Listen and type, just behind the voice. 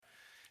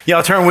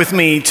Y'all turn with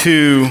me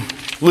to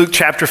Luke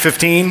chapter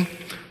 15.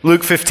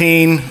 Luke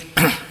 15,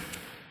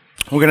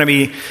 we're going to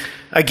be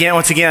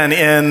once again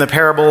in the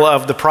parable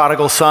of the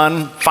prodigal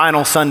son,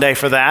 final Sunday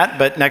for that,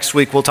 but next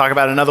week we'll talk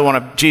about another one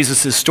of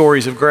Jesus'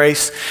 stories of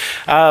grace.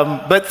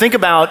 But think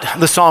about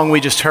the song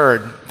we just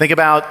heard. Think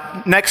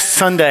about next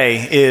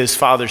Sunday is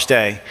Father's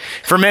Day.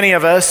 For many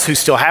of us who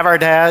still have our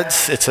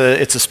dads, it's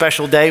a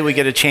special day. We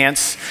get a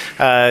chance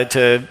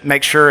to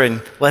make sure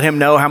and let him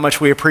know how much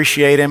we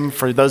appreciate him.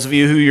 For those of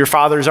you who your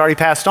father has already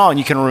passed on,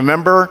 you can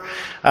remember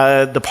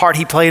the part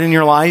he played in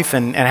your life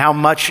and how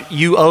much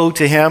you owe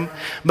to him.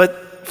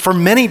 But for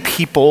many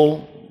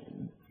people,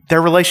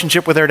 their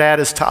relationship with their dad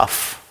is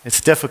tough.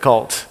 It's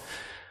difficult.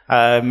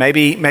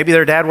 Maybe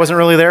their dad wasn't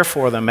really there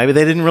for them. Maybe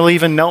they didn't really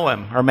even know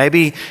him. Or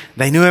maybe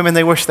they knew him and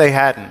they wish they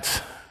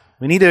hadn't.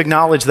 We need to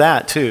acknowledge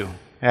that too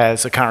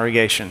as a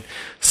congregation.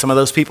 Some of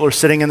those people are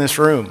sitting in this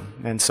room,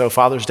 and so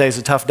Father's Day is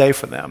a tough day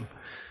for them.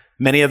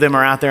 Many of them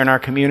are out there in our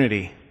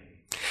community.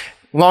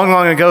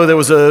 Long ago, there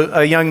was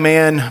a young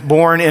man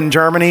born in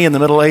Germany in the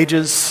Middle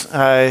Ages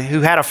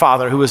who had a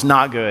father who was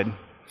not good.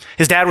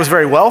 His dad was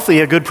very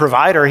wealthy, a good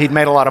provider. He'd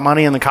made a lot of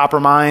money in the copper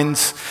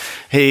mines.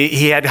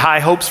 He had high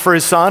hopes for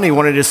his son. He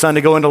wanted his son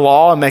to go into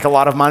law and make a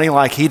lot of money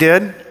like he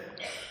did.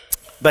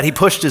 But he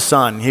pushed his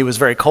son. He was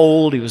very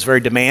cold. He was very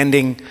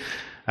demanding.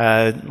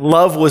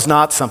 Love was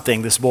not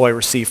something this boy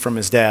received from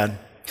his dad.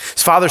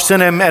 His father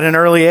sent him at an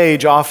early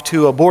age off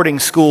to a boarding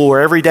school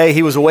where every day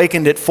he was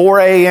awakened at 4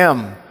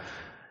 a.m.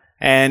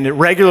 and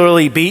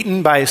regularly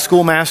beaten by his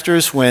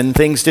schoolmasters when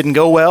things didn't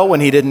go well,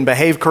 when he didn't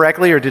behave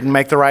correctly or didn't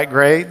make the right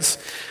grades.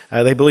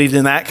 They believed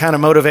in that kind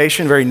of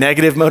motivation, very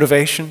negative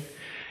motivation.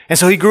 And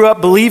so he grew up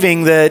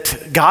believing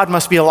that God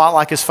must be a lot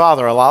like his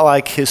father, a lot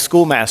like his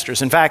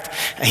schoolmasters. In fact,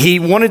 he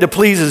wanted to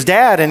please his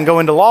dad and go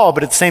into law,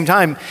 but at the same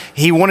time,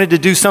 he wanted to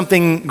do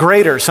something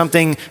greater,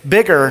 something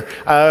bigger.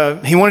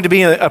 He wanted to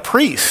be a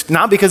priest,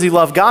 not because he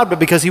loved God, but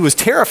because he was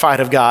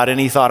terrified of God. And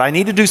he thought, I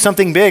need to do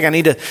something big. I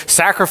need to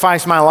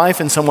sacrifice my life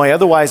in some way.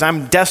 Otherwise,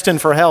 I'm destined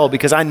for hell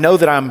because I know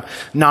that I'm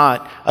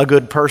not a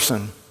good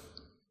person.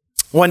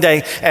 One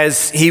day,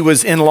 as he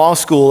was in law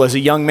school as a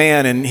young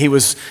man and he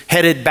was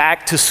headed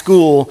back to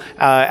school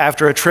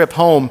after a trip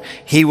home,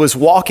 he was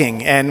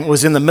walking and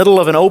was in the middle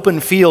of an open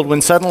field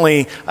when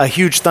suddenly a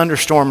huge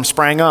thunderstorm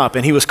sprang up,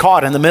 and he was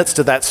caught in the midst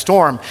of that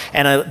storm,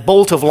 and a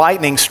bolt of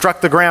lightning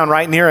struck the ground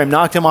right near him,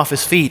 knocked him off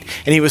his feet,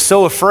 and he was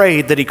so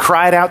afraid that he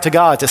cried out to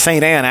God, to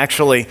St. Anne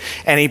actually,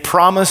 and he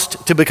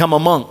promised to become a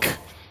monk.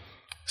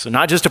 So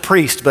not just a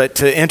priest, but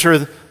to enter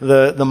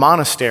the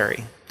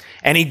monastery.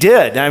 And he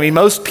did. I mean,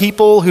 most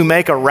people who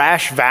make a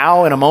rash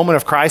vow in a moment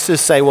of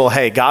crisis say, well,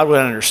 hey, God would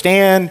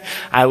understand.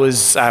 I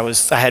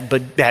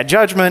had bad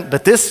judgment,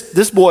 but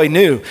this boy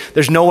knew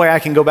there's no way I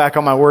can go back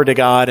on my word to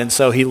God. And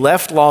so he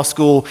left law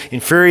school,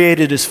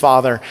 infuriated his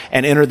father,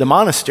 and entered the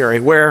monastery,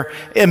 where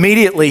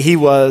immediately he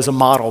was a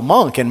model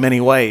monk in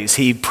many ways.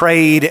 He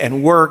prayed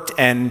and worked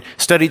and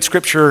studied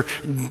scripture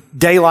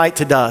daylight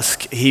to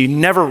dusk. He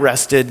never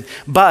rested,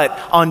 but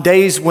on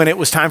days when it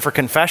was time for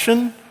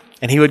confession,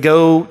 and he would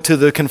go to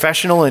the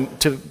confessional and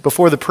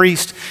before the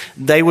priest,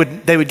 they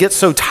would get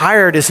so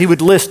tired as he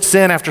would list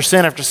sin after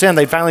sin after sin,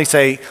 they'd finally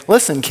say,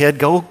 listen, kid,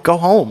 go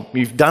home.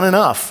 You've done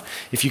enough,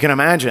 if you can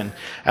imagine.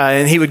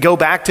 And he would go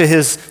back to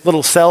his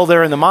little cell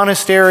there in the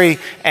monastery,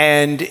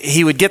 and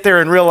he would get there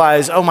and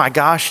realize, oh my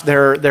gosh,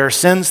 there are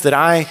sins that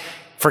I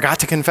forgot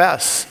to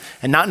confess.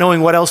 And not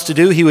knowing what else to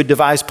do, he would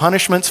devise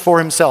punishments for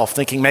himself,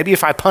 thinking maybe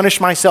if I punish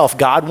myself,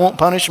 God won't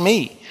punish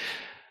me.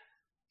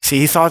 See,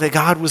 he thought that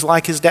God was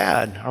like his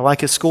dad or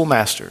like his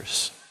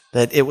schoolmasters,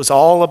 that it was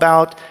all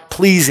about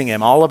pleasing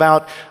him, all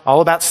about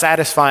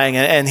satisfying,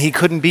 and he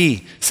couldn't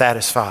be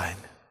satisfied.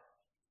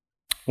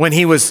 When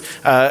he was,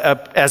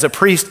 as a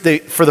priest,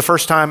 for the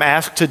first time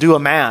asked to do a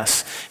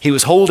mass, he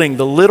was holding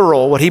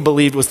what he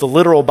believed was the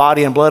literal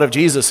body and blood of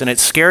Jesus, and it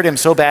scared him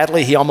so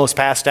badly he almost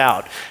passed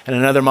out, and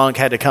another monk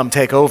had to come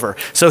take over.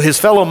 So his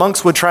fellow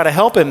monks would try to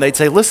help him. They'd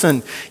say,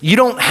 listen, you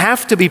don't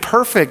have to be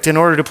perfect in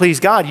order to please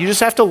God. You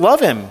just have to love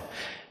him.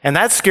 And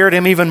that scared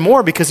him even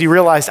more because he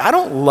realized, I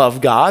don't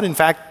love God. In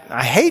fact,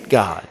 I hate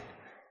God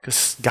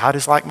because God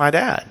is like my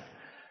dad.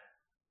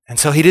 And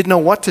so he didn't know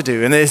what to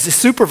do. And his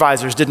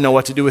supervisors didn't know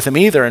what to do with him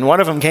either. And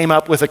one of them came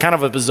up with a kind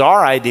of a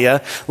bizarre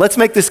idea. Let's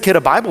make this kid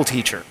a Bible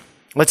teacher.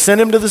 Let's send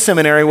him to the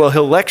seminary where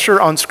he'll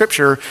lecture on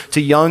scripture to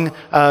young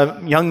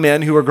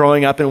men who are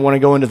growing up and want to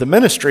go into the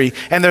ministry.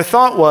 And their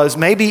thought was,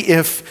 maybe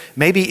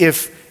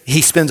if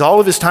he spends all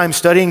of his time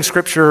studying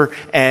scripture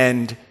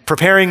and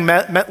preparing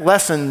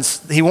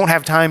lessons, he won't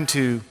have time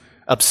to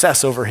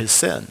obsess over his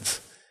sins.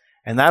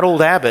 And that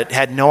old abbot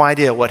had no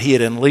idea what he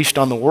had unleashed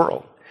on the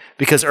world.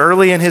 Because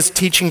early in his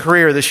teaching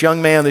career, this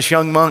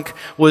young monk,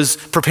 was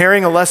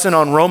preparing a lesson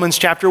on Romans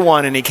chapter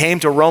 1, and he came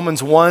to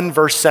Romans 1,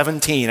 verse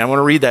 17. I want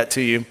to read that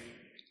to you.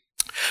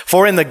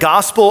 For in the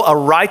gospel, a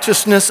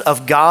righteousness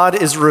of God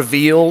is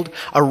revealed,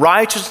 a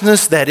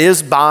righteousness that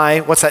is by,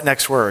 what's that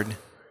next word?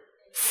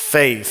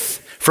 Faith.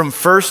 from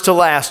first to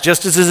last,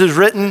 just as it is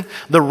written,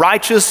 the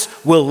righteous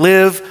will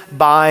live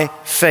by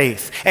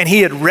faith. And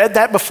he had read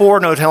that before,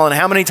 no telling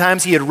how many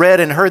times he had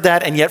read and heard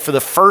that, and yet for the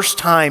first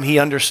time he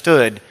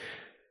understood,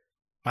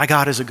 my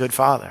God is a good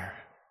father.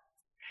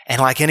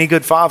 And like any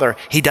good father,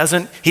 he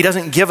doesn't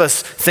give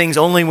us things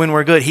only when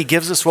we're good. He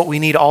gives us what we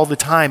need all the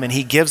time, and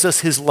he gives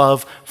us his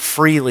love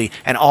freely.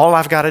 And all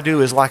I've got to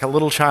do is, like a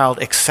little child,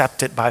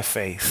 accept it by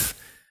faith.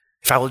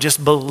 If I will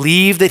just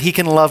believe that he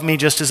can love me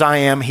just as I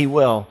am, he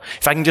will.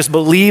 If I can just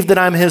believe that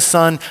I'm his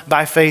son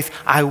by faith,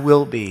 I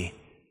will be.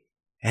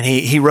 And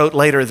he wrote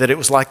later that it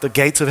was like the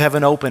gates of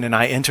heaven opened and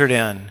I entered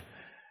in.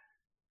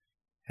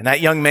 And that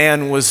young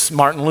man was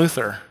Martin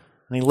Luther.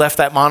 And he left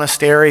that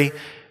monastery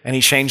and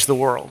he changed the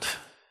world.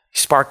 He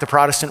sparked the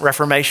Protestant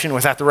Reformation.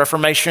 Without the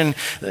Reformation,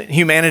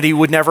 humanity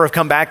would never have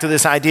come back to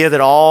this idea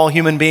that all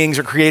human beings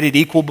are created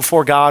equal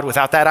before God.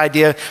 Without that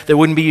idea, there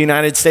wouldn't be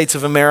United States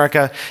of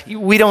America.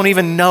 We don't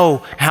even know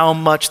how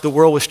much the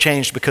world was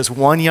changed because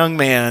one young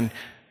man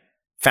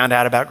found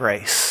out about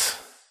grace.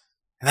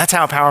 And that's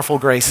how powerful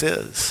grace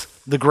is.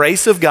 The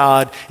grace of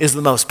God is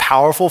the most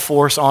powerful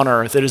force on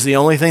earth. It is the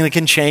only thing that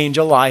can change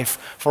a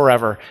life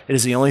forever. It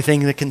is the only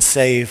thing that can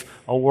save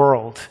a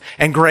world.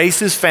 And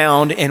grace is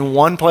found in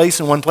one place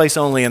and one place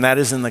only, and that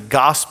is in the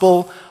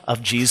gospel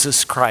of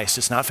Jesus Christ.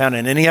 It's not found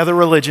in any other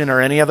religion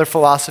or any other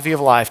philosophy of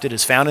life. It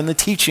is found in the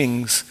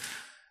teachings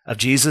of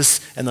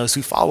Jesus and those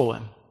who follow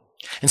him.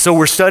 And so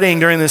we're studying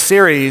during this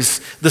series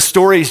the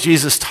stories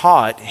Jesus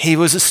taught. He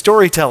was a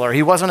storyteller.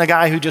 He wasn't a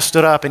guy who just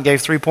stood up and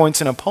gave 3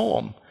 points in a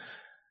poem.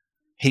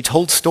 He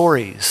told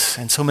stories,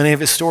 and so many of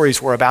his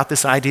stories were about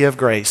this idea of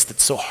grace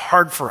that's so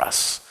hard for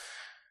us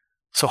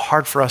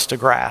to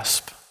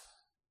grasp.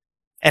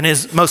 And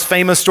his most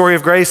famous story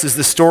of grace is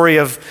the story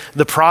of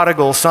the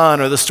prodigal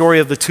son, or the story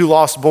of the two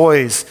lost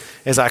boys,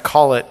 as I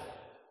call it.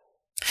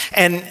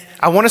 And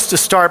I want us to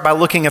start by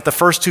looking at the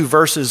first 2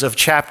 verses of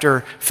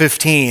chapter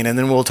 15, and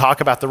then we'll talk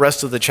about the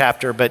rest of the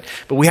chapter, but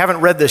we haven't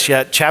read this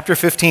yet. Chapter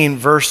 15,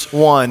 verse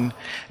 1.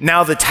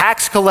 Now the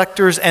tax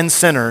collectors and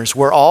sinners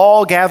were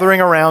all gathering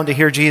around to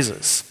hear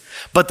Jesus.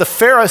 But the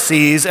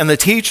Pharisees and the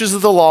teachers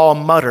of the law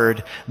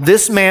muttered,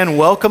 "This man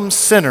welcomes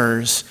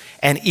sinners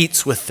and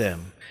eats with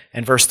them."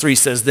 And verse 3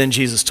 says, then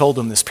Jesus told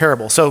them this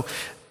parable. So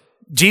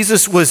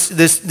Jesus was,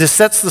 this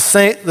sets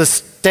the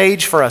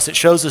stage for us. It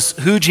shows us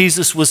who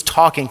Jesus was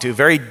talking to,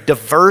 very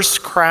diverse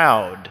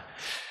crowd.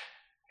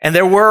 And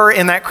there were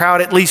in that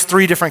crowd at least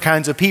 3 different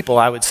kinds of people,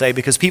 I would say,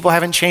 because people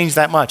haven't changed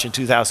that much in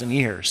 2,000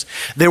 years.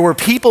 There were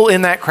people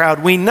in that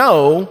crowd, we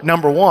know,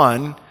 number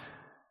one,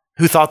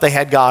 who thought they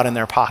had God in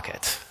their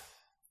pocket.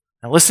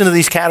 Now listen to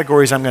these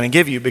categories I'm going to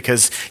give you,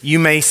 because you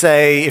may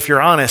say, if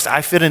you're honest,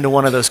 I fit into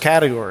one of those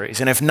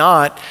categories. And if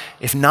not,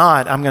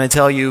 I'm going to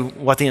tell you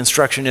what the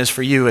instruction is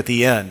for you at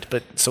the end.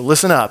 But so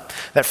listen up.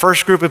 That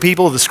first group of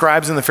people, the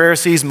scribes and the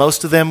Pharisees,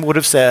 most of them would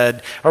have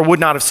said, or would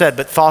not have said,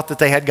 but thought that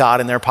they had God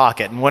in their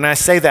pocket. And when I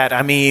say that,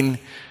 I mean,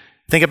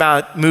 think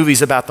about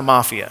movies about the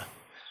mafia.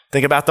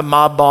 Think about the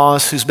mob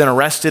boss who's been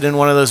arrested in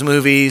one of those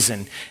movies,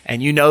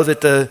 and you know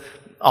that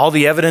all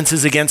the evidence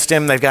is against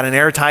him. They've got an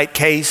airtight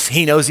case.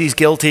 He knows he's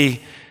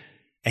guilty,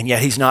 and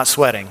yet he's not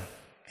sweating.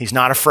 He's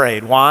not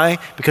afraid. Why?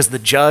 Because the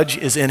judge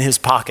is in his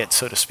pocket,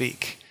 so to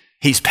speak.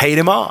 He's paid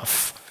him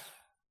off.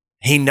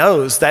 He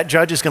knows that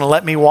judge is going to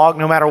let me walk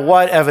no matter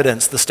what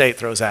evidence the state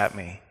throws at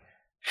me.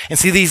 And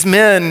see, these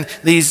men,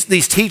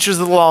 these teachers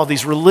of the law,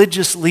 these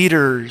religious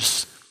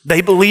leaders,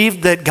 they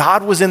believed that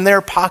God was in their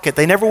pocket.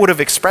 They never would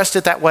have expressed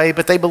it that way,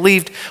 but they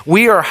believed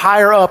we are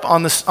higher up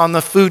on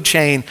the food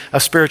chain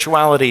of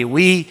spirituality.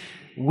 We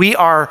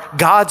are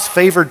God's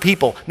favored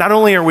people. Not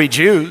only are we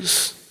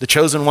Jews, the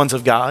chosen ones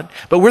of God,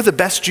 but we're the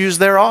best Jews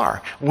there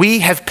are. We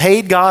have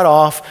paid God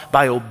off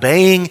by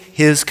obeying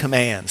his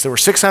commands. There were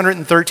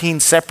 613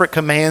 separate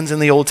commands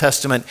in the Old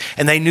Testament,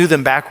 and they knew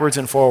them backwards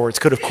and forwards,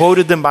 could have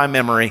quoted them by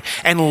memory,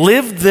 and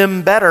lived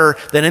them better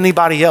than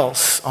anybody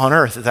else on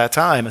earth at that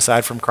time,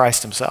 aside from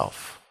Christ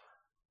himself.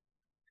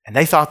 And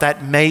they thought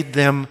that made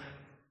them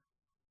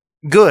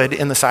good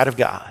in the sight of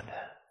God.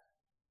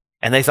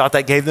 And they thought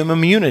that gave them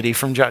immunity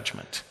from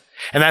judgment.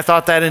 And I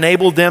thought that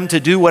enabled them to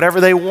do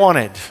whatever they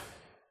wanted,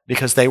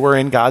 because they were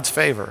in God's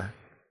favor.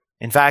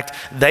 In fact,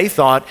 they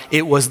thought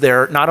it was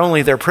not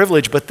only their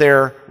privilege, but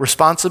their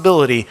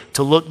responsibility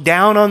to look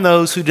down on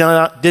those who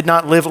did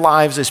not live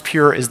lives as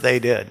pure as they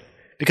did.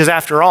 Because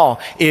after all,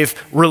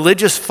 if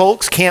religious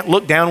folks can't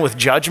look down with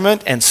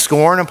judgment and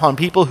scorn upon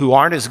people who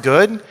aren't as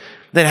good,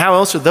 then how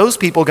else are those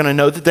people going to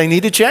know that they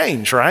need to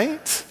change,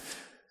 right?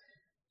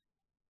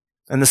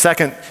 And the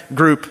second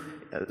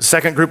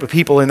group of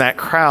people in that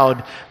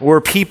crowd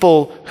were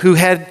people who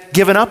had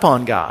given up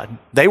on God.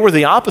 They were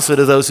the opposite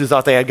of those who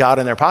thought they had God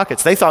in their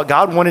pockets. They thought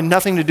God wanted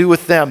nothing to do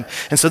with them.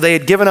 And so they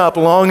had given up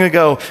long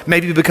ago,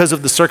 maybe because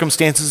of the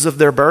circumstances of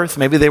their birth.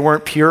 Maybe they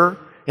weren't pure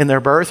in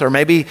their birth, or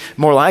maybe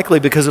more likely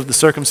because of the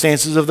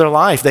circumstances of their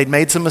life. They'd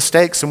made some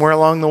mistakes somewhere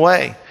along the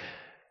way.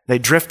 They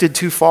drifted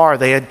too far.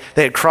 They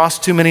had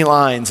crossed too many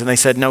lines, and they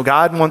said, no,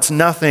 God wants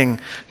nothing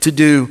to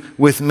do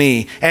with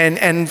me.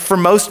 And for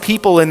most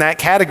people in that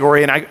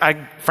category, and I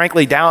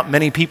frankly doubt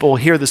many people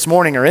here this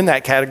morning are in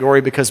that category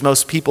because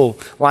most people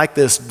like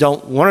this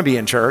don't want to be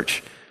in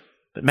church.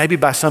 But maybe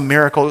by some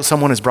miracle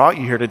someone has brought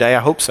you here today. I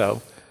hope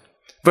so.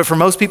 But for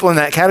most people in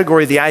that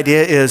category, the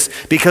idea is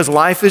because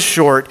life is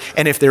short,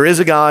 and if there is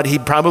a God, he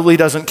probably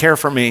doesn't care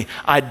for me.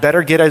 I'd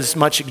better get as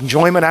much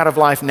enjoyment out of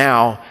life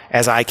now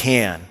as I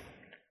can.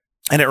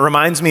 And it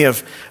reminds me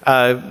of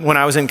when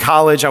I was in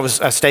college.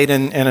 I stayed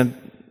in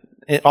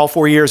all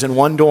 4 years in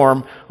one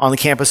dorm on the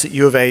campus at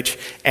U of H.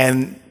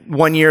 And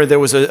one year there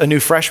was a new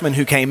freshman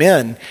who came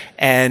in,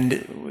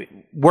 and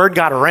word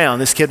got around.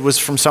 This kid was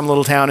from some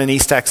little town in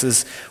East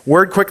Texas.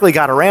 Word quickly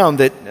got around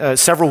that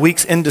several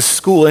weeks into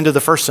school, into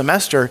the first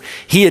semester,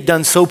 he had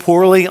done so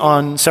poorly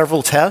on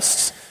several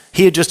tests,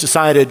 he had just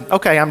decided,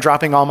 okay, I'm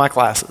dropping all my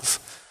classes.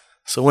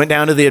 So went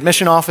down to the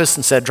admission office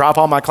and said, drop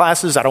all my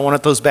classes. I don't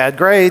want those bad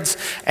grades.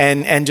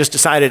 And just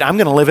decided I'm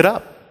going to live it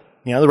up.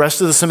 The rest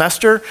of the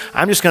semester,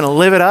 I'm just going to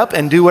live it up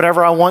and do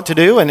whatever I want to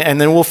do.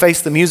 And then we'll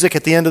face the music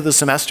at the end of the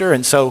semester.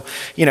 And so,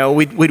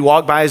 we'd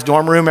walk by his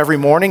dorm room every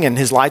morning and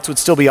his lights would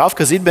still be off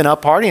because he'd been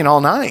up partying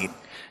all night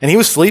and he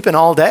was sleeping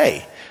all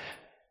day.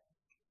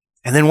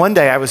 And then one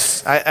day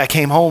I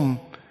came home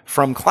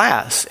from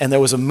class, and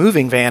there was a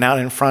moving van out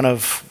in front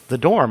of the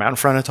dorm, out in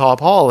front of Tall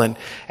Paul, and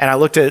I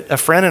looked at a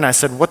friend and I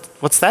said,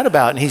 what's that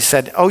about? And he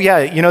said, oh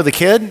yeah, the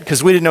kid?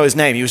 Because we didn't know his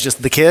name, he was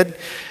just the kid.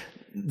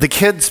 The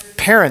kid's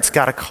parents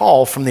got a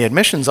call from the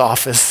admissions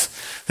office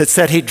that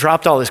said he'd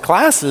dropped all his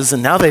classes,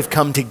 and now they've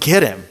come to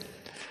get him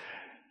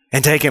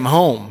and take him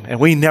home, and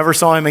we never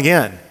saw him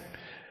again.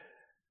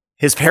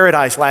 His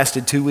paradise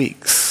lasted 2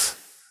 weeks.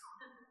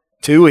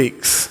 2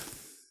 weeks.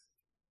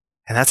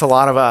 And that's a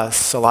lot of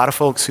us, a lot of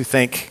folks who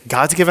think,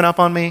 God's given up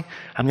on me.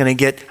 I'm going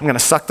to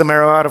suck the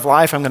marrow out of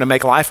life. I'm going to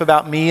make life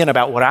about me and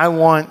about what I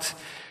want.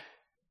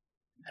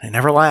 And it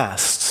never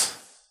lasts.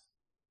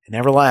 It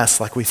never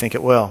lasts like we think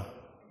it will.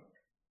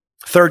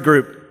 Third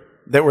group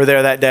that were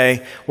there that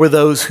day were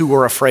those who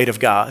were afraid of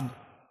God.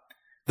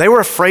 They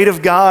were afraid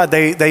of God.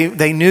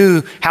 They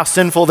knew how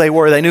sinful they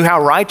were. They knew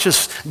how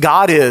righteous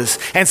God is.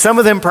 And some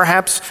of them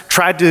perhaps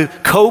tried to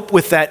cope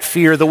with that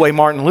fear the way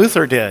Martin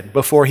Luther did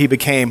before he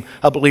became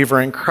a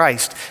believer in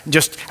Christ.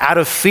 Just out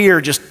of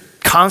fear, just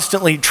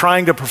constantly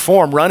trying to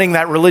perform, running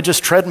that religious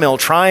treadmill,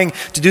 trying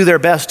to do their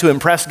best to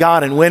impress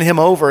God and win him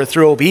over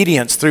through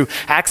obedience, through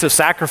acts of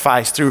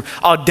sacrifice, through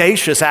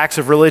audacious acts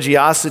of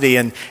religiosity.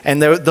 And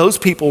those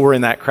people were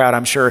in that crowd,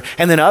 I'm sure.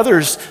 And then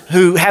others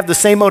who have the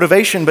same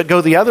motivation but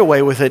go the other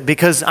way with it.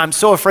 Because I'm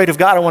so afraid of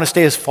God, I want to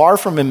stay as far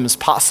from him as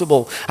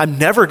possible. I'm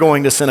never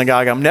going to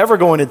synagogue. I'm never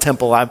going to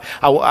temple.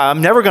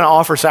 I'm never going to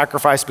offer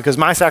sacrifice because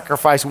my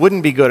sacrifice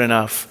wouldn't be good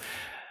enough.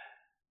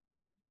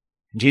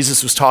 And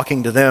Jesus was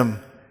talking to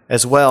them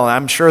as well.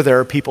 I'm sure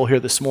there are people here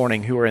this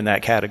morning who are in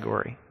that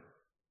category.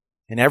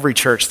 In every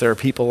church, there are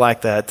people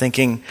like that,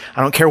 thinking,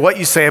 I don't care what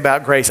you say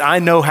about grace. I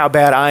know how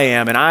bad I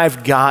am, and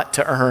I've got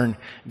to earn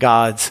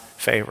God's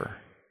favor.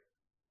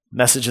 The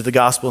message of the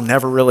gospel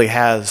never really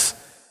has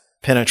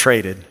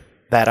penetrated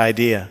that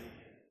idea.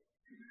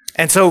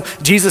 And so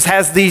Jesus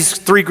has these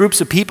three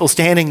groups of people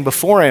standing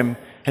before him,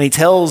 and he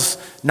tells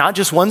not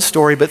just one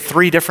story, but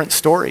three different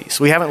stories.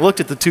 We haven't looked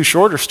at the two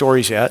shorter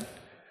stories yet.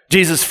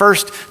 Jesus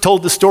first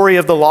told the story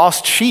of the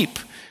lost sheep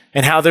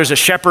and how there's a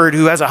shepherd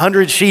who has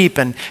 100 sheep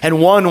and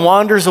one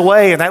wanders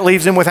away, and that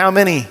leaves him with how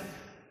many?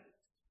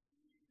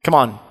 Come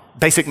on,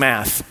 basic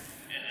math.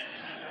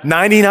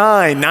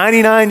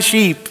 99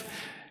 sheep.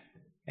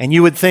 And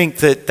you would think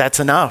that that's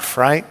enough,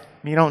 right?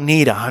 You don't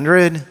need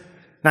 100.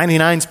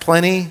 99's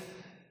plenty.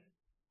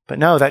 But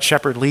no, that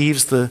shepherd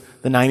leaves the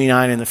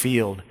 99 in the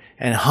field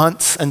and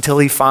hunts until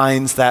he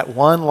finds that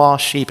one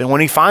lost sheep. And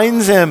when he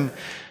finds him,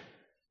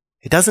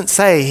 it doesn't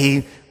say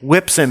he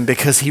whips him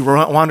because he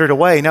wandered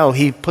away. No,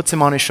 he puts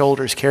him on his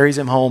shoulders, carries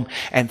him home,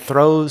 and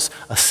throws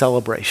a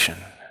celebration.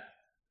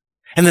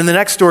 And then the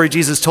next story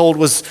Jesus told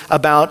was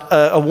about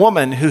a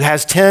woman who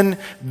has 10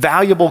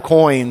 valuable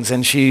coins,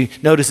 and she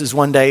notices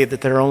one day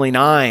that there are only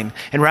 9.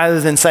 And rather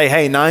than say,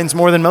 hey, 9's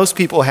more than most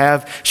people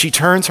have, she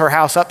turns her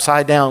house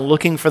upside down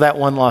looking for that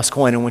one lost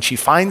coin. And when she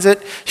finds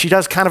it, she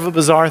does kind of a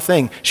bizarre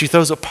thing. She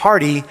throws a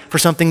party for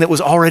something that was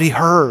already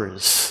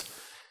hers.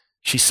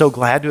 She's so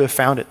glad to have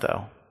found it,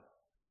 though.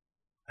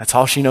 That's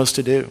all she knows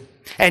to do.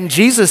 And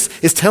Jesus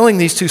is telling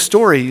these two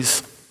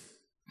stories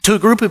to a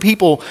group of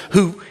people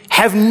who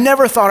have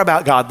never thought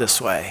about God this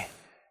way.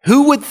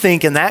 Who would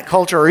think in that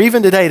culture, or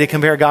even today, to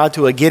compare God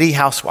to a giddy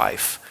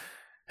housewife?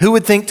 Who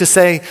would think to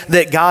say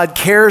that God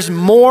cares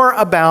more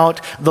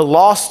about the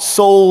lost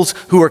souls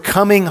who are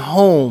coming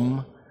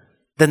home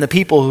than the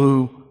people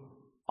who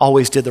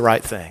always did the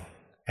right thing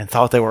and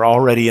thought they were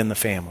already in the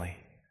family?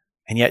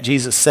 And yet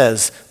Jesus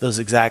says those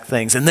exact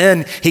things. And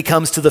then he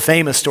comes to the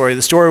famous story,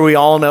 the story we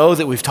all know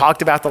that we've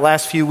talked about the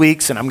last few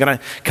weeks, and I'm going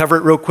to cover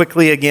it real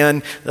quickly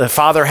again. The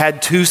father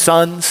had 2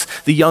 sons.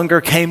 The younger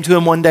came to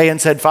him one day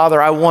and said,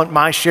 "Father, I want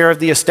my share of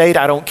the estate.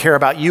 I don't care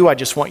about you. I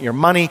just want your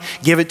money.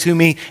 Give it to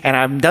me, and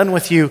I'm done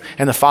with you."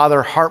 And the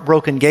father,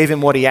 heartbroken, gave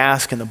him what he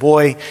asked, and the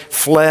boy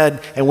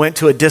fled and went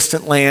to a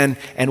distant land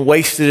and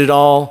wasted it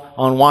all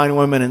on wine,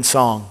 women, and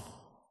song.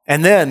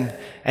 And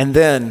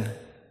then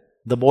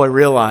the boy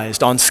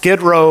realized, on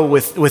Skid Row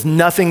with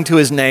nothing to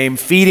his name,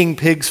 feeding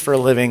pigs for a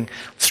living,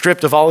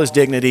 stripped of all his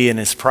dignity and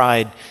his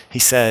pride, he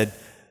said,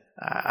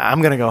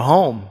 "I'm going to go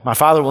home. My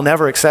father will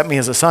never accept me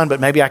as a son,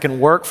 but maybe I can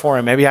work for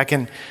him. Maybe I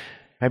can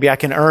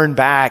earn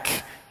back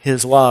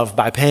his love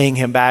by paying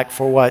him back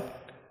for what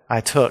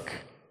I took."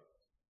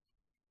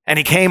 And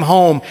he came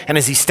home, and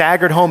as he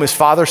staggered home, his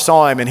father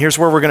saw him. And here's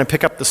where we're going to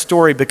pick up the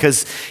story,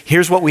 because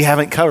here's what we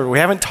haven't covered. We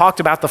haven't talked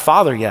about the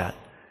father yet.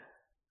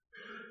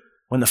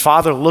 When the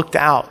father looked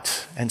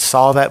out and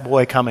saw that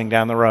boy coming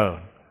down the road,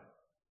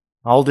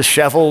 all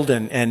disheveled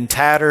and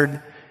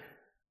tattered,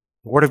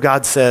 the Word of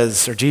God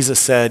says, or Jesus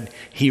said,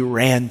 he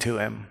ran to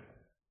him.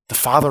 The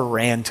father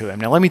ran to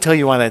him. Now let me tell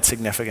you why that's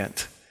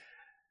significant.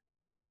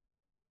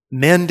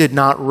 Men did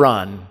not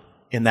run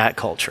in that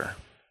culture.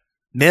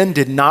 Men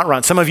did not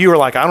run. Some of you are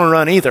like, "I don't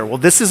run either." Well,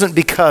 this isn't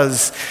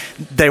because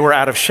they were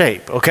out of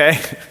shape, okay?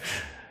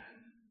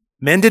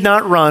 Men did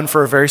not run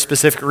for a very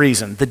specific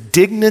reason. The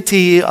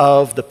dignity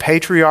of the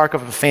patriarch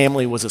of a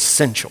family was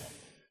essential.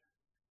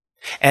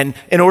 And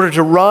in order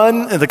to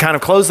run, the kind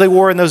of clothes they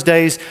wore in those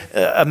days,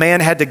 a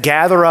man had to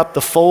gather up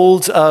the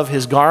folds of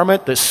his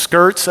garment, the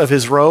skirts of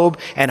his robe,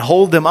 and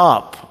hold them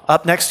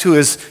up next to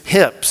his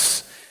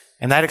hips.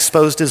 And that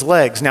exposed his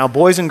legs. Now,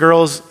 boys and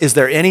girls, is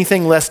there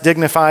anything less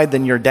dignified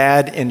than your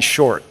dad in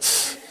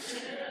shorts?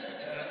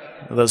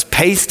 Those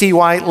pasty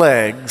white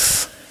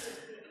legs.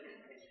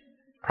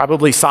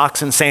 Probably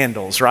socks and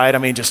sandals, right? I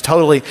mean, just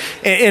totally.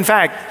 In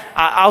fact,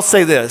 I'll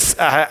say this.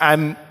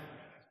 I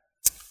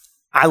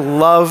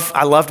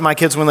loved my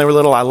kids when they were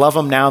little. I love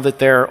them now that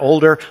they're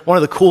older. One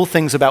of the cool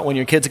things about when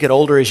your kids get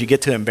older is you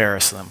get to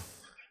embarrass them.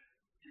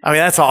 I mean,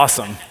 that's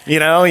awesome. You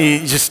know,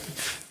 you just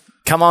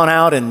come on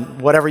out and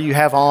whatever you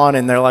have on,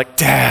 and they're like,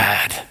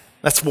 "Dad."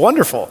 That's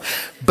wonderful.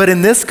 But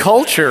in this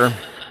culture,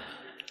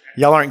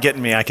 y'all aren't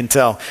getting me, I can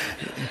tell.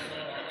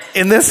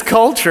 In this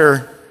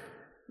culture,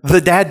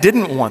 the dad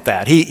didn't want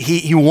that.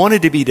 He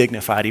wanted to be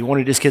dignified. He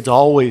wanted his kids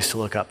always to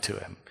look up to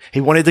him.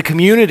 He wanted the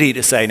community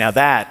to say, "Now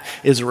that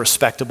is a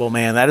respectable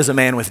man. That is a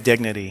man with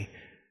dignity."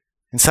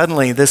 And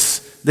suddenly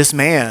this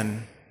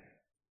man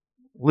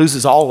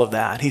loses all of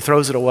that. He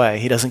throws it away.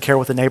 He doesn't care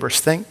what the neighbors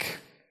think.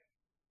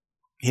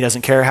 He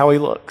doesn't care how he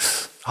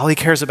looks. All he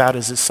cares about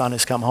is his son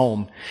has come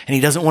home. And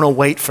he doesn't want to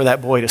wait for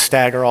that boy to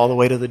stagger all the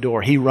way to the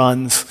door. He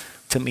runs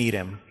to meet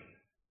him.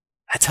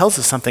 That tells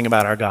us something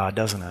about our God,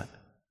 doesn't it?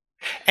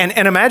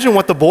 And imagine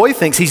what the boy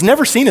thinks. He's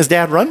never seen his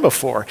dad run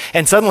before.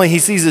 And suddenly he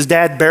sees his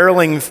dad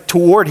barreling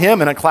toward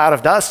him in a cloud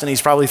of dust, and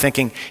he's probably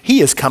thinking,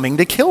 "He is coming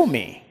to kill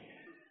me."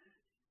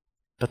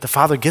 But the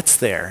father gets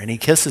there, and he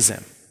kisses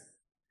him.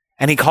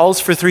 And he calls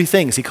for 3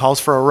 things. He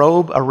calls for a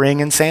robe, a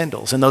ring, and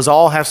sandals. And those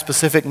all have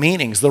specific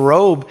meanings. The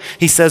robe,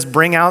 he says,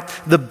 bring out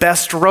the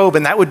best robe.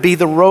 And that would be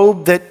the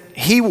robe that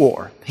he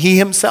wore, he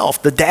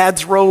himself, the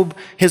dad's robe,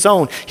 his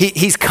own.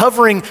 He's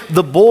covering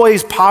the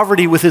boy's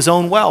poverty with his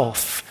own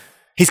wealth.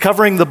 He's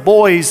covering the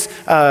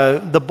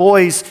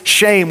boy's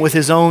shame with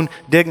his own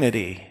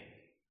dignity.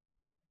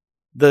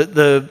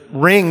 The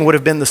ring would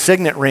have been the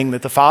signet ring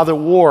that the father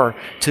wore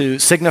to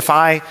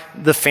signify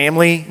the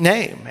family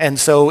name. And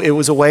so it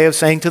was a way of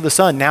saying to the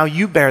son, "Now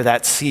you bear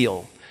that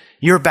seal.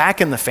 You're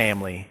back in the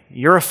family.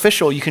 You're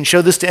official. You can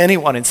show this to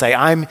anyone and say,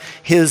 'I'm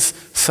his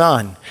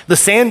son.'" The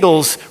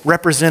sandals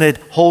represented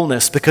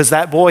wholeness because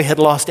that boy had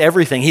lost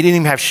everything. He didn't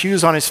even have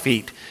shoes on his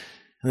feet.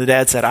 And the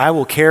dad said, "I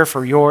will care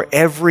for your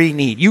every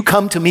need. You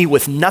come to me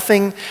with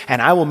nothing,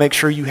 and I will make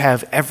sure you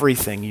have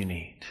everything you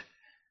need."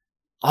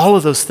 All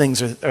of those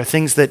things are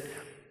things that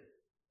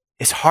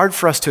it's hard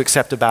for us to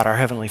accept about our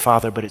Heavenly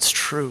Father, but it's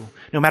true.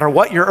 No matter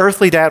what your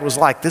earthly dad was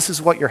like, this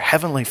is what your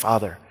Heavenly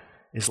Father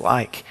is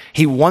like.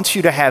 He wants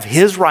you to have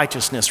his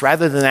righteousness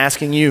rather than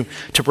asking you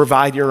to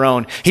provide your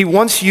own. He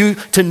wants you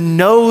to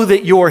know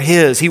that you're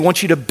his. He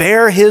wants you to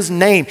bear his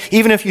name,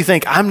 even if you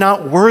think, "I'm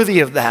not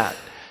worthy of that."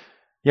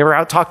 You ever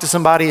out talk to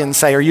somebody and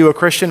say, "Are you a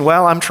Christian?"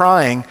 "Well, I'm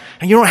trying."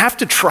 And you don't have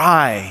to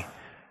try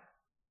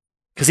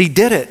because he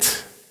did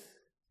it.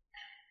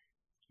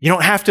 You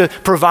don't have to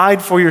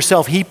provide for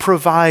yourself. He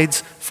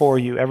provides for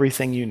you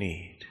everything you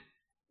need.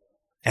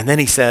 And then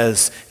he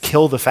says,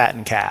 "Kill the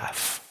fattened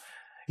calf."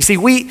 You see,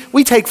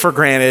 we take for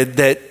granted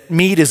that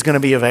meat is going to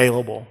be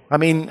available. I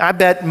mean, I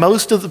bet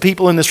most of the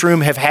people in this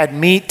room have had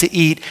meat to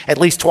eat at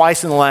least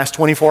twice in the last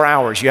 24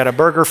 hours. You had a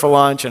burger for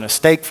lunch and a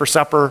steak for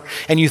supper,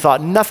 and you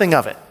thought nothing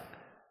of it.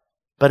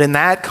 But in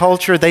that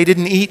culture, they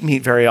didn't eat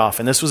meat very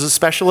often. This was a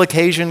special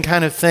occasion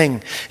kind of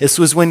thing. This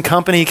was when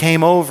company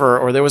came over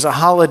or there was a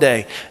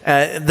holiday.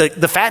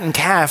 The fattened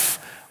calf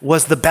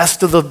was the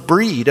best of the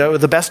breed, or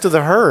the best of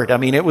the herd. I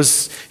mean,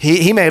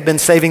 he may have been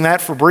saving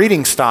that for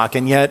breeding stock,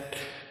 and yet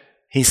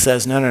he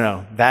says,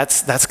 no,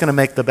 that's going to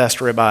make the best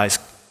ribeyes.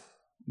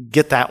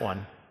 Get that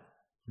one,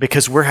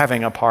 because we're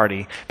having a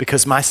party,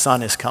 because my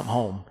son has come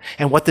home.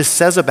 And what this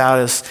says about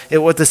us,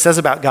 what this says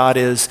about God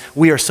is,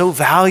 we are so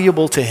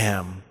valuable to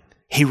him,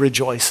 he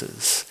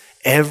rejoices.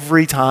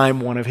 Every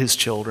time one of his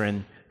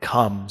children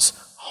comes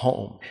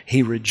home,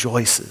 he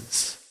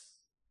rejoices.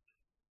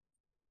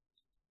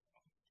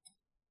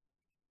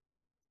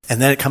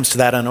 And then it comes to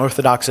that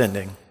unorthodox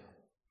ending.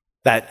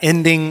 That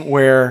ending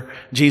where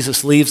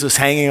Jesus leaves us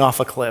hanging off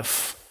a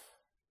cliff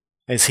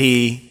as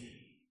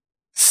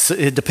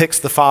it depicts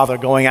the father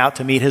going out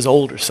to meet his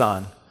older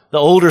son. The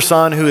older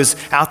son who is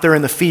out there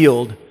in the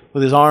field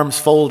with his arms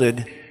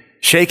folded,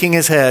 shaking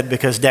his head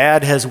because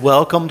dad has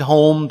welcomed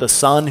home the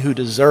son who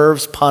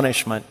deserves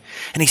punishment.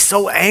 And he's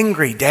so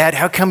angry. Dad,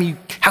 how come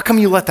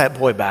you let that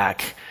boy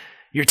back?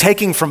 You're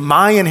taking from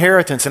my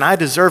inheritance and I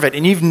deserve it.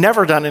 And you've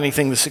never done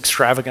anything this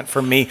extravagant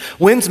for me.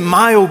 When's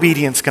my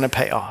obedience going to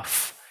pay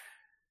off?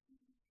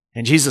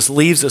 And Jesus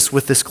leaves us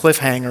with this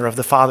cliffhanger of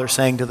the father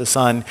saying to the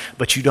son,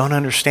 but you don't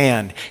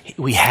understand.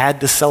 We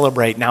had to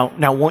celebrate.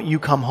 Now won't you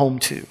come home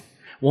too?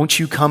 Won't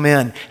you come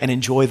in and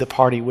enjoy the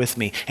party with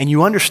me? And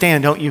you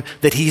understand, don't you,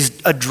 that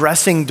he's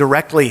addressing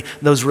directly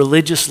those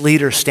religious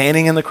leaders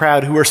standing in the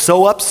crowd who are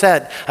so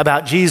upset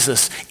about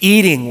Jesus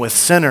eating with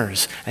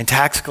sinners and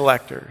tax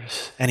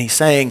collectors. And he's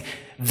saying,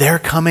 they're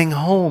coming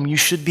home. You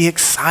should be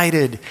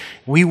excited.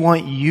 We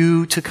want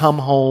you to come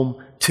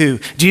home too.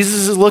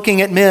 Jesus is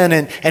looking at men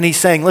and he's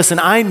saying, listen,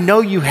 I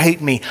know you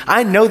hate me.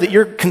 I know that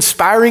you're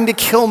conspiring to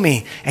kill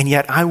me. And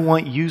yet I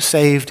want you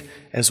saved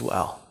as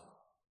well.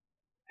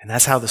 And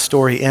that's how the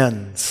story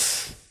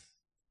ends.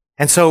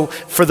 And so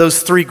for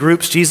those three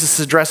groups, Jesus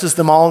addresses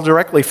them all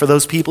directly. For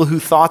those people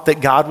who thought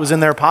that God was in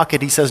their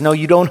pocket, he says, no,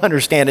 you don't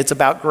understand. It's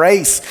about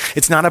grace.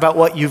 It's not about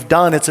what you've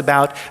done. It's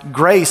about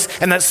grace.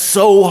 And that's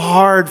so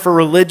hard for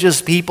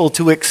religious people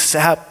to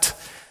accept.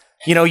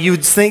 You know, you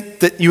would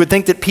think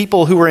that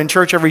people who were in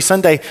church every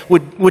Sunday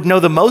would know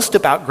the most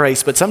about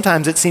grace, but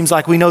sometimes it seems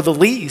like we know the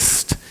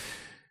least.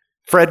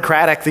 Fred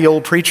Craddock, the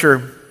old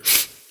preacher,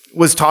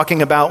 was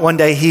talking about one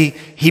day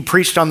he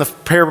preached on the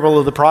parable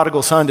of the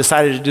prodigal son,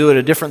 decided to do it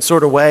a different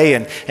sort of way,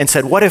 and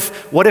said, what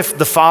if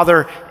the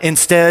father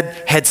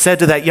instead had said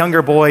to that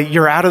younger boy,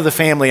 you're out of the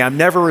family, I'm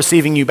never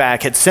receiving you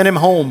back, had sent him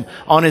home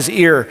on his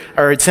ear,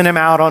 or had sent him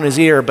out on his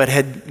ear, but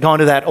had gone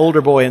to that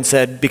older boy and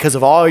said, because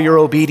of all your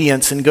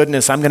obedience and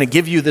goodness, I'm going to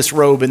give you this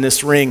robe and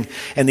this ring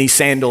and these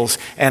sandals,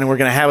 and we're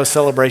going to have a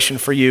celebration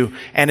for you.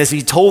 And as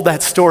he told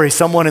that story,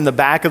 someone in the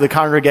back of the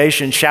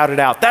congregation shouted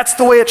out, that's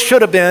the way it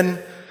should have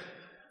been.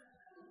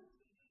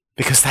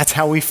 Because that's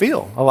how we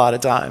feel a lot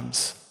of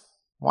times.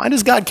 Why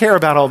does God care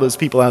about all those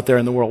people out there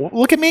in the world?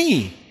 Look at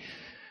me.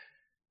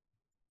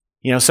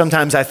 You know,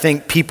 sometimes I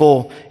think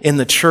people in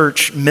the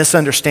church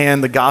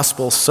misunderstand the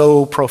gospel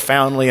so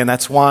profoundly, and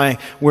that's why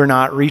we're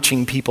not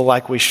reaching people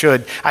like we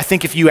should. I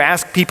think if you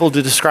ask people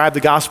to describe the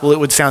gospel, it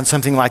would sound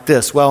something like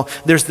this. Well,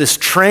 there's this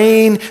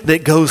train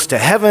that goes to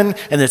heaven,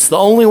 and it's the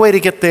only way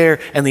to get there,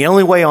 and the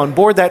only way on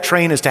board that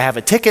train is to have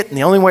a ticket, and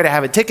the only way to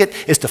have a ticket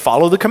is to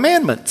follow the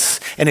commandments.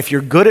 And if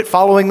you're good at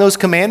following those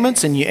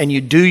commandments, and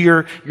you do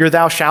your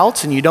thou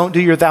shalts, and you don't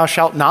do your thou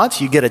shalt nots,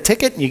 you get a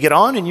ticket, and you get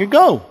on, and you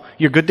go.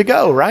 You're good to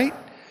go, right?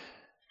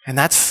 And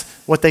that's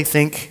what they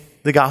think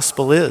the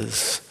gospel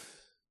is.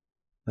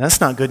 And that's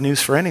not good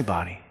news for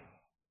anybody.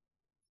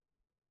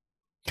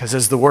 Because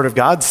as the Word of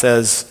God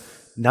says,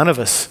 none of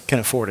us can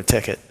afford a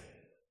ticket.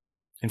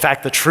 In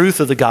fact, the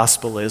truth of the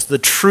gospel is, the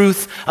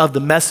truth of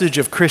the message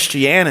of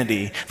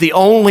Christianity, the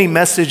only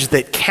message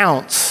that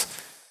counts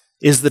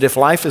is that if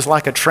life is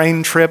like a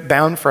train trip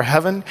bound for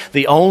heaven,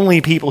 the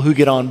only people who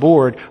get on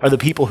board are the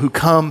people who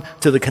come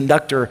to the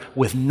conductor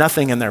with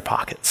nothing in their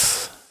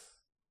pockets.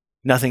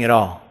 Nothing at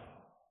all.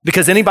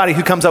 Because anybody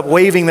who comes up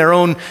waving their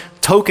own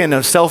token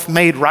of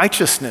self-made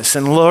righteousness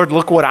and Lord,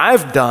 look what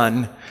I've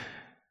done,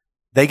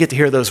 they get to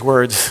hear those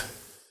words,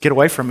 get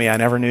away from me, I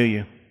never knew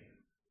you.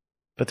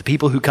 But the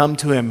people who come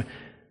to him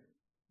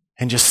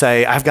and just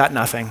say, I've got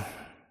nothing,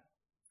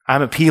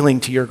 I'm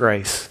appealing to your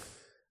grace.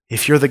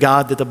 If you're the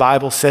God that the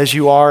Bible says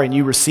you are and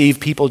you receive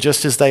people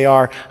just as they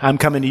are, I'm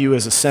coming to you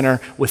as a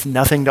sinner with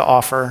nothing to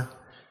offer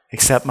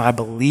except my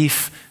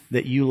belief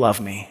that you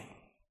love me.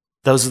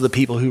 Those are the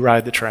people who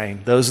ride the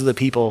train. Those are the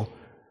people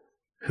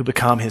who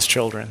become his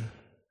children.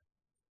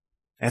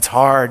 It's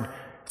hard.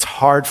 It's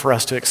hard for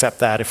us to accept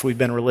that if we've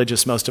been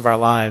religious most of our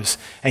lives.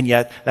 And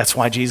yet, that's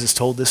why Jesus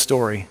told this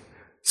story.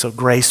 So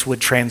grace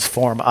would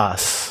transform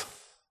us.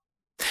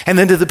 And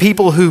then to the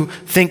people who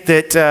think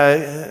that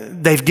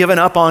they've given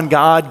up on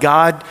God,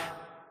 God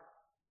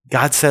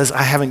says,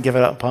 I haven't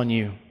given up on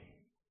you.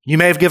 You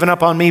may have given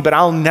up on me, but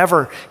I'll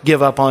never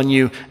give up on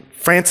you.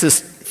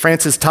 Francis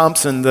Francis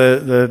Thompson,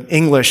 the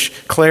English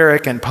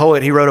cleric and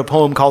poet, he wrote a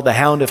poem called The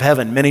Hound of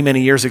Heaven many,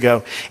 many years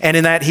ago. And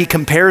in that, he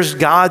compares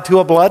God to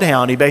a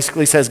bloodhound. He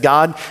basically says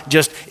God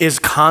just is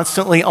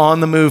constantly on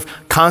the move,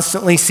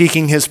 constantly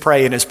seeking his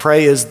prey. And his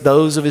prey is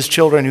those of his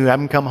children who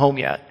haven't come home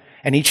yet.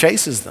 And he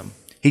chases them.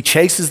 He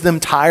chases them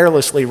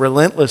tirelessly,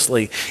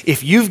 relentlessly.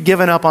 If you've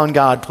given up on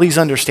God, please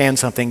understand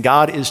something.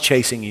 God is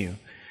chasing you.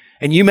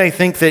 And you may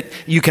think that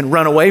you can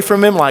run away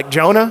from him like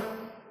Jonah,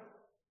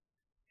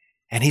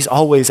 and he's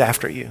always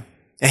after you.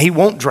 And he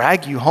won't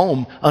drag you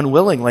home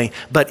unwillingly.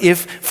 But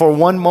if for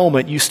one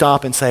moment you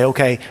stop and say,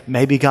 okay,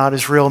 maybe God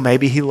is real,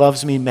 maybe he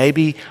loves me,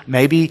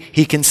 maybe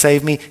he can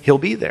save me, he'll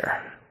be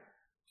there.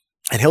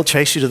 And he'll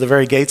chase you to the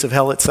very gates of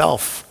hell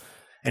itself.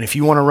 And if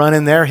you want to run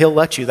in there, he'll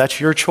let you. That's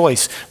your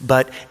choice.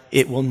 But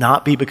it will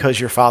not be because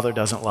your Father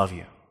doesn't love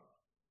you.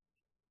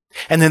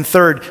 And then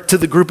third, to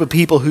the group of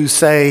people who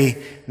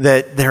say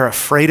that they're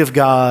afraid of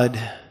God,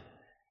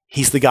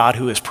 he's the God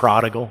who is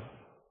prodigal.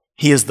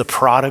 He is the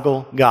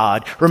prodigal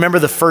God. Remember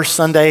the first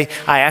Sunday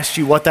I asked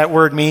you what that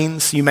word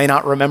means? You may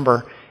not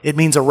remember. It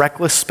means a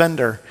reckless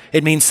spender.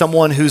 It means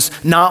someone who's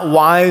not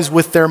wise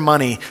with their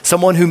money,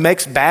 someone who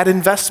makes bad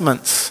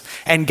investments.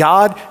 And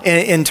God,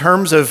 in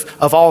terms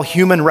of all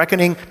human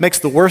reckoning, makes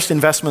the worst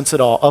investments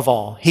of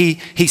all. He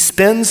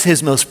spends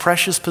his most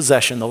precious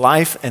possession, the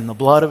life and the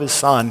blood of his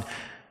Son,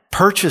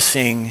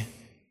 purchasing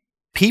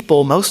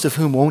people, most of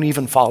whom won't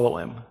even follow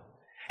him.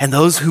 And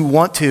those who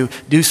want to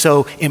do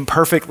so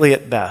imperfectly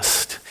at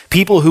best.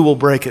 People who will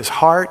break his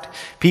heart,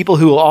 people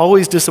who will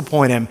always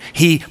disappoint him.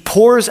 He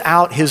pours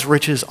out his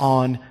riches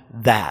on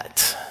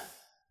that.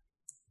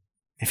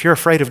 If you're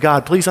afraid of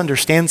God, please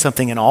understand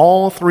something. In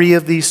all three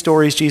of these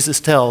stories Jesus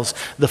tells,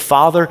 the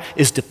Father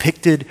is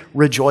depicted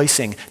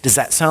rejoicing. Does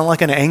that sound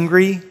like an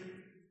angry,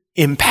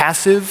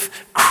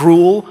 impassive,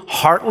 cruel,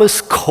 heartless,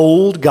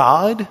 cold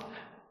God?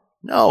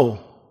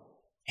 No.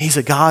 He's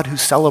a God who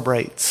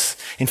celebrates.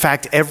 In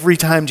fact, every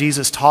time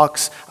Jesus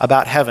talks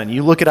about heaven,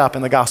 you look it up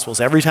in the Gospels,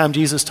 every time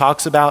Jesus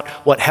talks about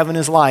what heaven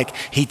is like,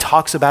 he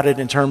talks about it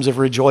in terms of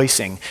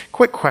rejoicing.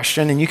 Quick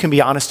question, and you can be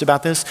honest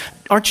about this.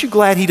 Aren't you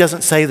glad he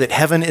doesn't say that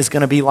heaven is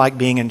going to be like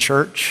being in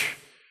church?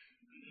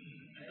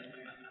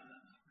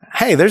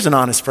 Hey, there's an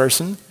honest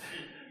person.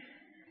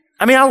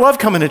 I mean, I love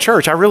coming to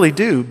church, I really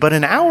do, but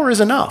an hour is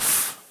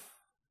enough.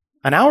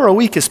 An hour a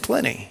week is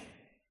plenty.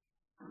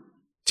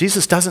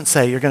 Jesus doesn't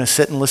say you're going to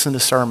sit and listen to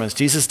sermons.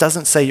 Jesus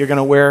doesn't say you're going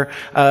to wear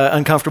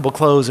uncomfortable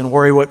clothes and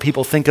worry what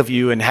people think of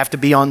you and have to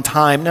be on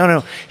time.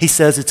 No. He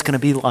says it's going to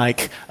be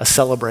like a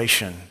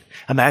celebration.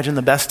 Imagine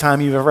the best time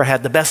you've ever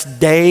had, the best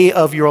day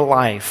of your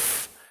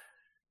life.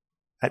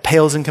 That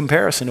pales in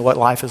comparison to what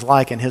life is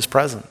like in his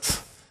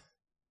presence.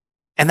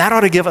 And that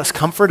ought to give us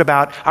comfort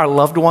about our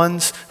loved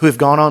ones who have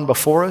gone on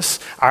before us,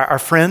 our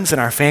friends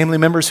and our family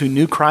members who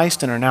knew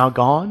Christ and are now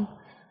gone.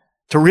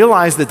 To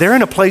realize that they're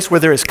in a place where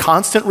there is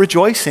constant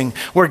rejoicing,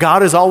 where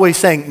God is always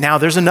saying, now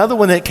there's another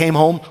one that came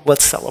home,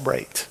 let's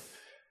celebrate.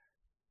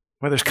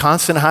 Where there's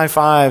constant high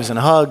fives and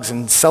hugs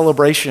and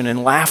celebration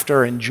and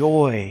laughter and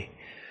joy.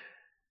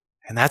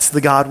 And that's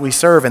the God we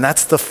serve, and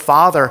that's the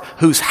Father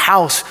whose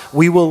house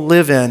we will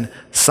live in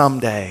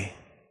someday.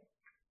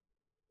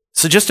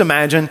 So just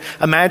imagine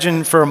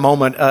for a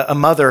moment a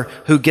mother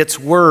who gets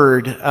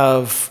word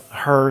of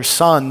her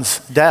son's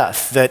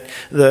death, that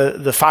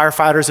the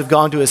firefighters have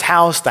gone to his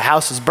house, the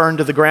house is burned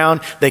to the ground,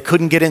 they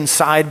couldn't get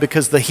inside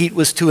because the heat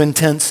was too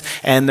intense,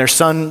 and their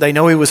son, they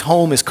know he was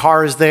home, his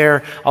car is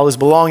there, all his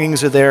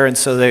belongings are there, and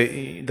so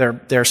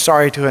they're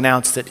sorry to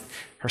announce that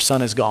her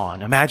son is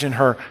gone. Imagine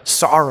her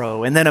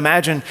sorrow. And then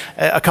imagine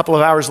a couple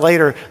of hours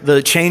later,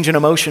 the change in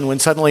emotion when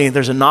suddenly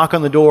there's a knock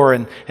on the door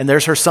and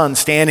there's her son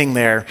standing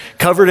there,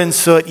 covered in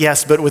soot,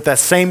 yes, but with that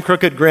same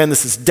crooked grin.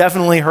 This is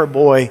definitely her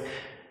boy.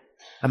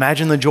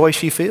 Imagine the joy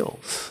she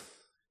feels.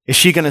 Is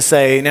she going to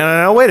say,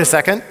 no, wait a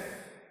second.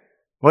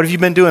 What have you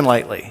been doing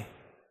lately?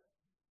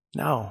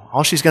 No.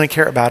 All she's going to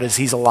care about is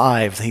he's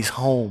alive, he's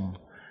home.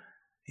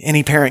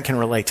 Any parent can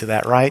relate to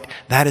that, right?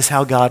 That is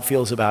how God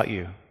feels about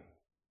you.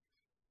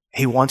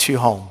 He wants you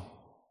home.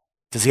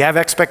 Does he have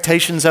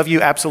expectations of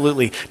you?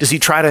 Absolutely. Does he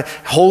try to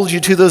hold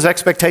you to those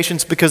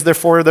expectations because they're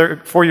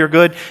for your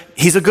good?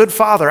 He's a good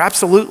father,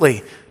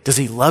 absolutely. Does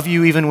he love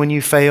you even when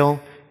you fail?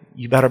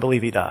 You better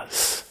believe he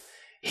does.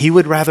 He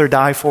would rather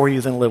die for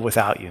you than live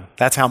without you.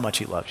 That's how much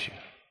he loves you.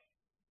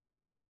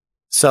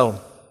 So,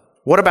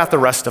 what about the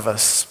rest of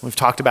us? We've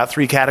talked about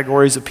 3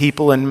 categories of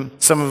people, and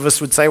some of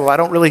us would say, well, I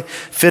don't really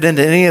fit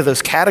into any of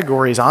those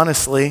categories,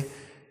 honestly.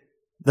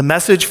 The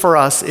message for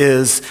us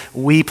is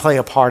we play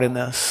a part in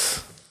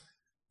this.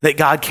 That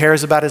God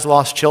cares about his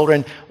lost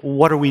children.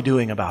 What are we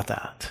doing about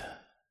that?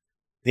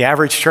 The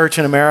average church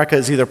in America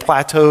is either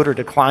plateaued or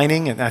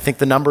declining, and I think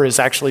the number is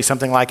actually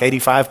something like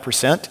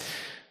 85%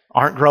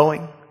 aren't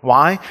growing.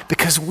 Why?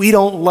 Because we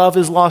don't love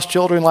his lost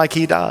children like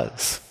he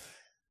does.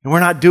 And we're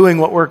not doing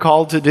what we're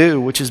called to do,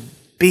 which is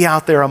be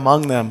out there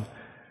among them,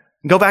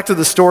 Go back to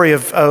the story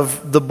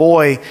of the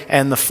boy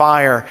and the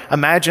fire.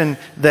 Imagine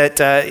that,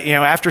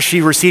 after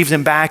she receives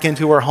him back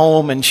into her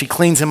home and she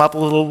cleans him up a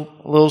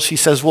little, she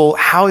says, well,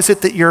 how is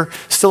it that you're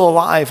still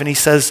alive? And he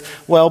says,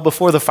 well,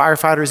 before the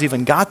firefighters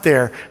even got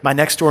there, my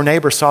next door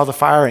neighbor saw the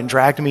fire and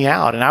dragged me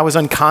out. And I was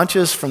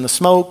unconscious from the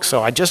smoke,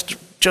 so I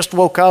just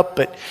woke up,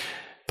 but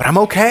I'm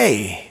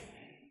okay.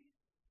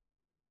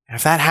 And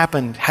if that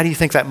happened, how do you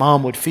think that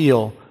mom would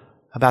feel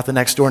about the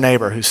next door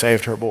neighbor who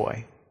saved her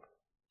boy?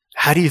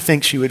 How do you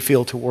think she would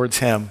feel towards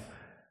him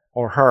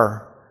or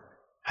her?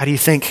 How do you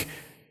think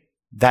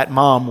that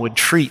mom would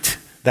treat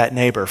that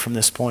neighbor from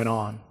this point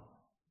on?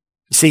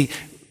 See,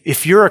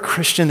 if you're a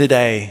Christian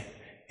today,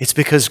 it's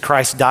because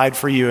Christ died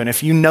for you. And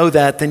if you know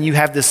that, then you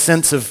have this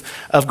sense of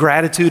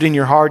gratitude in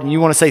your heart and you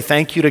want to say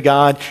thank you to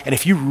God. And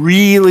if you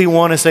really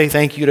want to say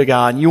thank you to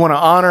God and you want to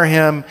honor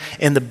him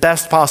in the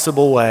best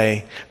possible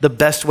way, the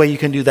best way you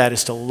can do that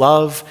is to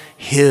love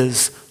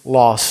his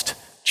lost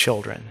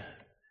children.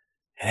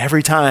 And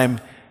every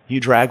time you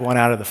drag one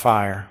out of the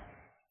fire,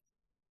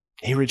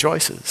 he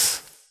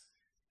rejoices.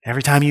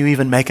 Every time you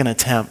even make an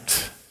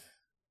attempt,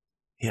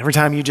 every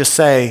time you just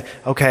say,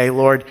 okay,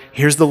 Lord,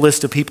 here's the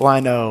list of people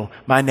I know,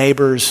 my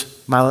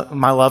neighbors,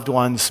 my loved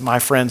ones, my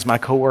friends, my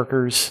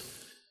coworkers,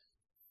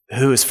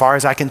 who, as far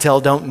as I can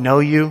tell, don't know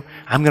you,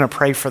 I'm going to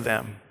pray for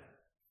them.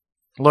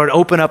 Lord,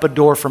 open up a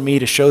door for me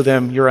to show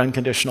them your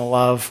unconditional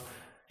love.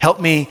 Help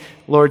me,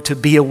 Lord, to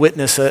be a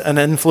witness, an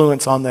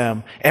influence on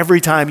them. Every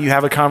time you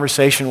have a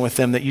conversation with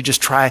them that you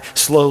just try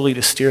slowly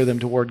to steer them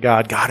toward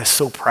God, God is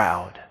so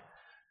proud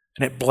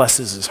and it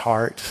blesses his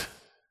heart.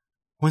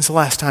 When's the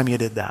last time you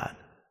did that?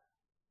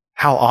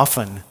 How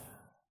often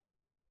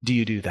do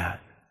you do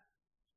that?